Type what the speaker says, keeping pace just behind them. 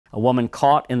A woman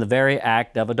caught in the very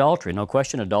act of adultery. No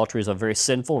question, adultery is a very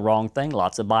sinful, wrong thing.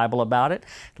 Lots of Bible about it.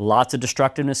 Lots of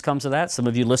destructiveness comes of that. Some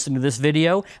of you listening to this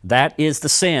video, that is the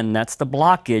sin. That's the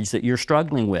blockage that you're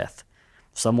struggling with.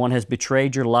 Someone has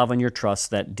betrayed your love and your trust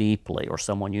that deeply, or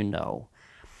someone you know.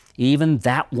 Even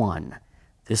that one.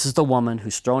 This is the woman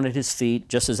who's thrown at his feet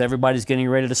just as everybody's getting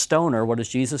ready to stone her. What does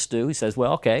Jesus do? He says,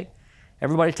 well, okay,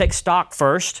 everybody take stock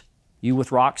first. You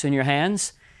with rocks in your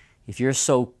hands. If you're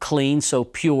so clean, so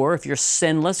pure, if you're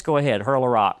sinless, go ahead, hurl a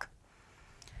rock.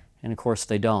 And of course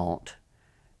they don't.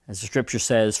 As the scripture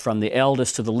says, from the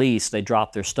eldest to the least, they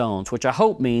drop their stones, which I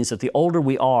hope means that the older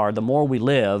we are, the more we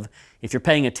live, if you're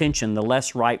paying attention, the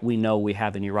less right we know we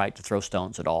have any right to throw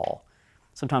stones at all.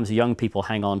 Sometimes the young people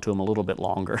hang on to them a little bit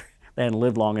longer. They hadn't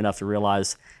lived long enough to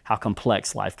realize how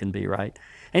complex life can be, right?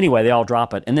 Anyway, they all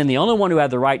drop it. And then the only one who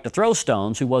had the right to throw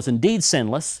stones, who was indeed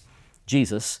sinless,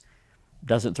 Jesus,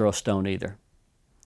 doesn't throw a stone either.